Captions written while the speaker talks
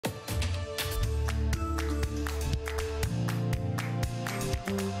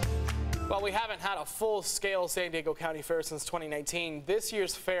Well, we haven't had a full-scale San Diego County Fair since 2019. This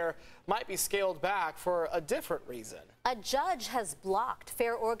year's fair might be scaled back for a different reason. A judge has blocked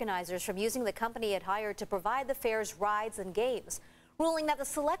fair organizers from using the company it hired to provide the fair's rides and games, ruling that the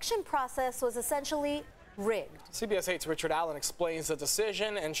selection process was essentially rigged. CBS 8's Richard Allen explains the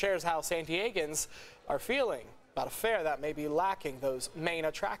decision and shares how San Diegans are feeling about a fair that may be lacking those main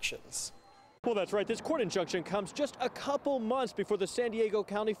attractions. Well, that's right. This court injunction comes just a couple months before the San Diego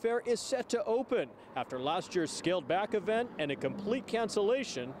County Fair is set to open after last year's scaled back event and a complete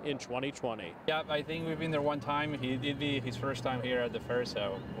cancellation in 2020. Yeah, I think we've been there one time. He did be his first time here at the fair,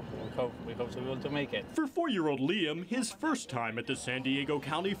 so we hope to be able to make it. For 4-year-old Liam, his first time at the San Diego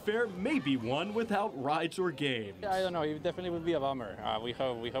County Fair may be one without rides or games. I don't know. It definitely would be a bummer. We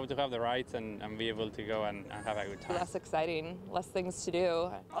hope to have the rides and be able to go and have a good time. Less exciting, less things to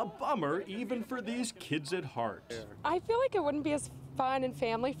do. A bummer even for these kids at heart. I feel like it wouldn't be as fun and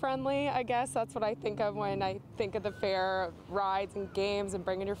family friendly. I guess that's what I think of when I think of the fair, rides and games and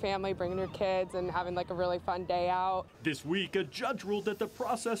bringing your family, bringing your kids and having like a really fun day out. This week, a judge ruled that the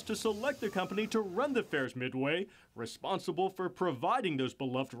process to select the company to run the fair's midway, responsible for providing those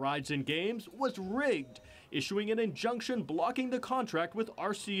beloved rides and games, was rigged, issuing an injunction blocking the contract with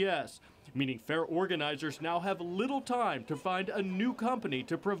RCS. Meaning fair organizers now have little time to find a new company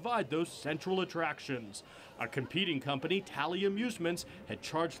to provide those central attractions. A competing company, Tally Amusements, had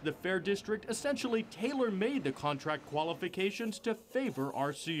charged the fair district essentially tailor-made the contract qualifications to favor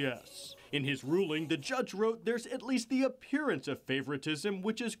RCS. In his ruling, the judge wrote there's at least the appearance of favoritism,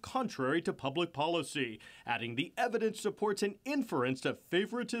 which is contrary to public policy, adding the evidence supports an inference of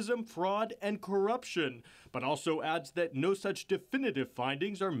favoritism, fraud, and corruption, but also adds that no such definitive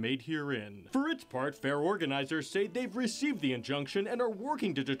findings are made herein. For its part, fair organizers say they've received the injunction and are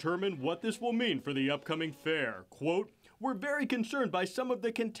working to determine what this will mean for the upcoming fair. Quote, "We're very concerned by some of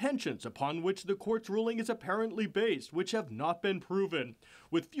the contentions upon which the court's ruling is apparently based, which have not been proven.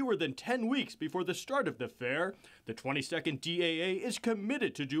 With fewer than 10 weeks before the start of the fair, the 22nd DAA is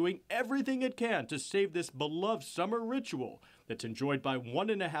committed to doing everything it can to save this beloved summer ritual that's enjoyed by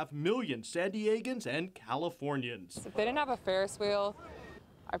 1.5 million San Diegans and Californians." If they didn't have a Ferris wheel,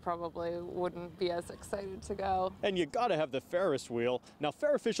 I probably wouldn't be as excited to go. And you gotta have the Ferris wheel. Now,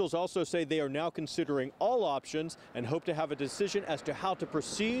 fair officials also say they are now considering all options and hope to have a decision as to how to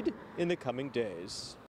proceed in the coming days.